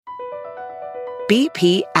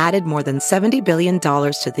BP added more than $70 billion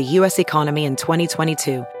to the U.S. economy in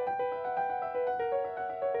 2022.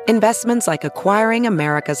 Investments like acquiring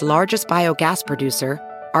America's largest biogas producer,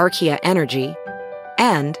 Archaea Energy,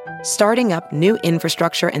 and starting up new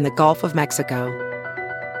infrastructure in the Gulf of Mexico.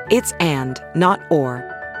 It's and, not or.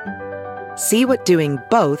 See what doing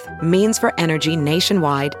both means for energy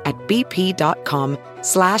nationwide at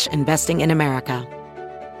bp.com/investing in America.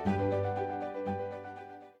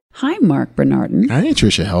 Hi, Mark Bernardin. Hi,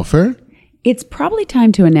 Tricia Helfer. It's probably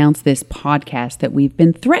time to announce this podcast that we've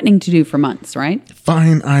been threatening to do for months, right?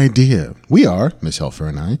 Fine idea. We are, Miss Helfer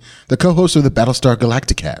and I, the co-hosts of the Battlestar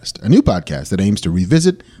Galacticast, a new podcast that aims to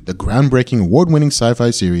revisit the groundbreaking award-winning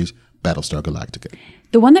sci-fi series Battlestar Galactica.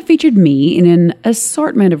 The one that featured me in an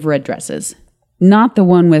assortment of red dresses. Not the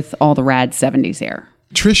one with all the rad 70s hair.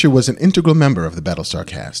 Tricia was an integral member of the Battlestar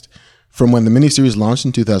cast, from when the miniseries launched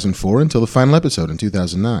in 2004 until the final episode in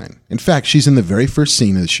 2009. In fact, she's in the very first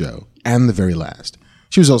scene of the show, and the very last.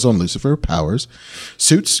 She was also on Lucifer, Powers,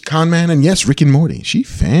 Suits, Con Man, and yes, Rick and Morty. She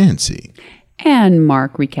fancy. And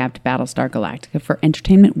Mark recapped Battlestar Galactica for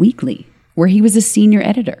Entertainment Weekly, where he was a senior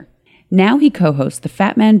editor. Now he co-hosts the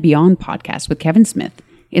Fat Man Beyond podcast with Kevin Smith,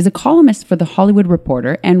 is a columnist for The Hollywood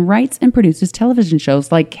Reporter, and writes and produces television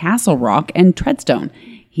shows like Castle Rock and Treadstone.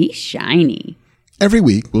 He's shiny. Every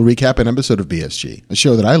week, we'll recap an episode of BSG, a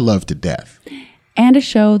show that I love to death. And a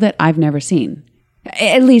show that I've never seen.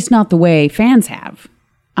 At least not the way fans have.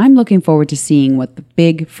 I'm looking forward to seeing what the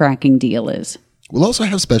big fracking deal is. We'll also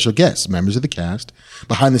have special guests, members of the cast,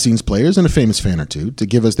 behind-the-scenes players, and a famous fan or two to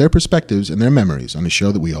give us their perspectives and their memories on a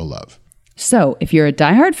show that we all love. So, if you're a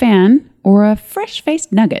diehard fan or a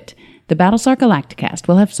fresh-faced nugget, the Battlestar Galacticast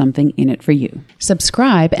will have something in it for you.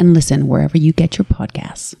 Subscribe and listen wherever you get your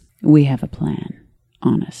podcasts. We have a plan.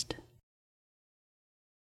 Honest.